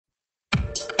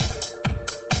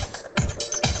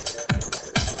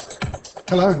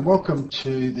Hello and welcome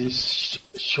to this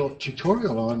short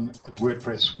tutorial on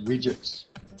WordPress widgets.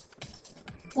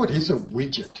 What is a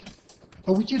widget?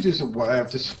 A widget is a way of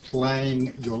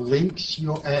displaying your links,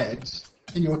 your ads,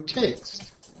 and your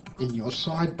text in your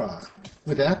sidebar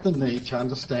without the need to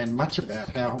understand much about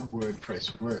how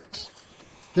WordPress works.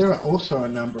 There are also a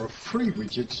number of free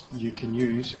widgets you can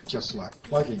use just like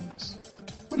plugins.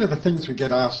 One of the things we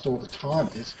get asked all the time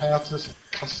is how to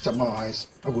customize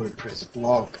a WordPress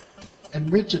blog. And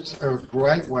widgets are a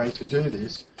great way to do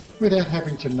this without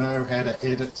having to know how to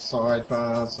edit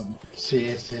sidebars and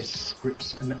CSS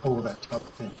scripts and all that type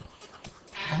of thing.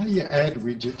 How you add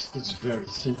widgets is very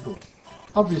simple.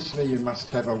 Obviously you must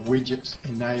have a widgets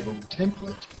enabled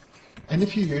template, and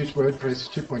if you use WordPress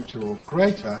 2.2 or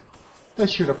greater, they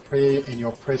should appear in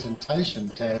your presentation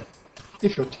tab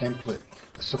if your template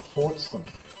supports them.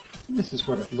 And this is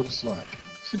what it looks like.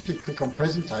 Simply click on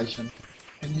presentation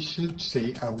and you should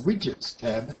see a widgets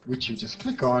tab which you just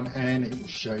click on and it will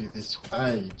show you this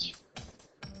page.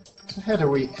 So how do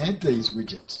we add these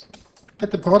widgets? At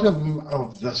the bottom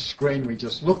of the screen we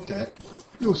just looked at,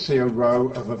 you'll see a row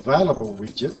of available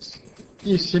widgets.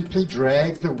 You simply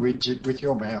drag the widget with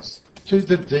your mouse to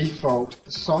the default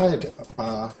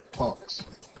sidebar box.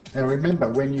 Now remember,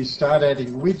 when you start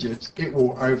adding widgets, it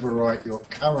will overwrite your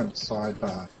current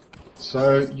sidebar.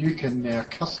 So you can now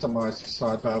customize the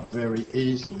sidebar very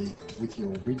easily with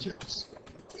your widgets.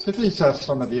 So these are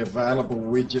some of the available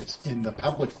widgets in the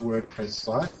public WordPress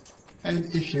site.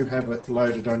 And if you have it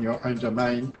loaded on your own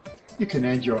domain, you can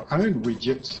add your own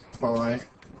widgets by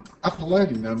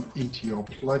uploading them into your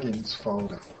plugins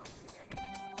folder.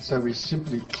 So we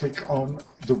simply click on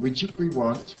the widget we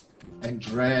want and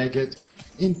drag it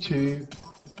into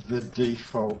the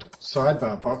default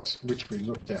sidebar box, which we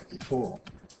looked at before.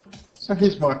 So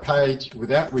here's my page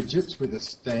without widgets with a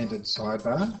standard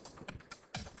sidebar.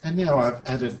 And now I've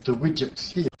added the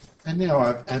widgets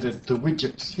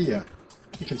here.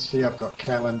 You can see I've got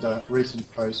calendar,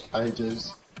 recent post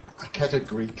pages, a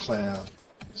category cloud.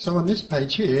 So on this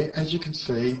page here, as you can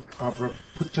see, I've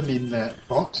put them in that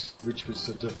box, which was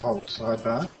the default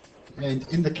sidebar. And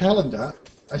in the calendar,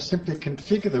 I simply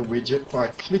configure the widget by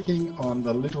clicking on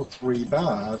the little three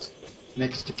bars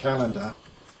next to calendar,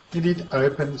 and it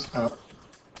opens up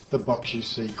the box you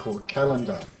see called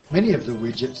calendar. Many of the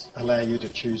widgets allow you to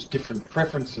choose different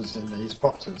preferences in these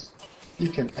boxes. You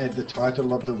can add the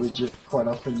title of the widget. Quite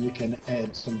often you can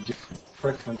add some different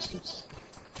preferences.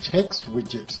 Text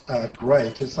widgets are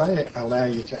great as they allow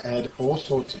you to add all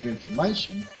sorts of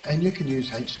information, and you can use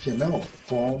HTML,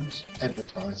 forms,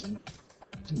 advertising,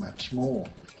 and much more.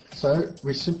 So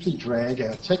we simply drag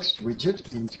our text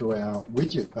widget into our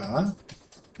widget bar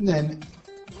and then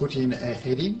put in a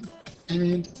heading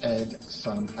and add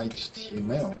some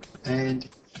HTML. And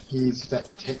here's that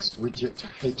text widget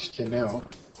HTML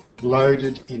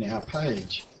loaded in our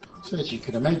page. So as you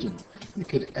can imagine, you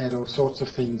could add all sorts of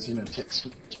things in a text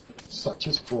widget, such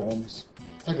as forms,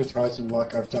 advertising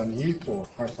like I've done here for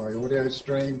Hi-Fi audio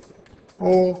stream,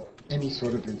 or any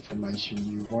sort of information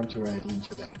you want to add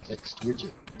into that text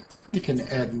widget. You can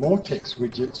add more text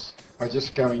widgets by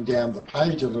just going down the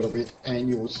page a little bit, and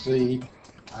you'll see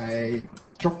a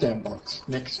drop-down box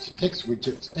next to text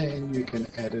widgets, and you can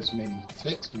add as many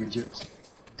text widgets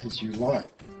as you like.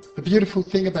 The beautiful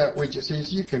thing about widgets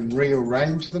is you can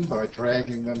rearrange them by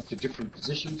dragging them to different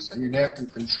positions, and you now can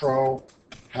control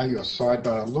how your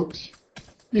sidebar looks.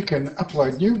 You can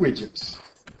upload new widgets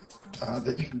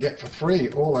that you can get for free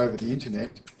all over the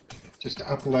internet. Just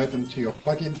upload them to your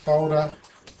plugin folder,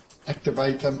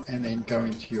 activate them, and then go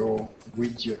into your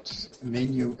widgets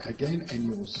menu again, and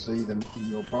you'll see them in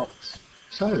your box.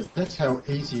 So that's how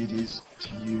easy it is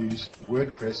to use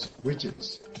WordPress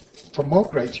widgets. For more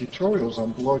great tutorials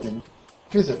on blogging,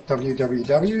 visit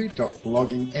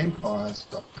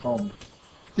www.bloggingempires.com.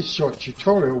 This short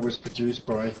tutorial was produced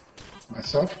by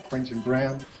myself, Quentin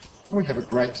Brown, and we have a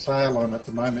great sale on at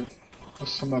the moment of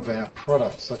some of our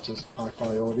products such as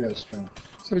Hi-Fi audio stream.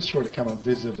 So be sure to come and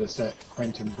visit us at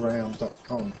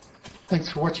quentinbrown.com. Thanks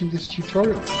for watching this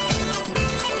tutorial.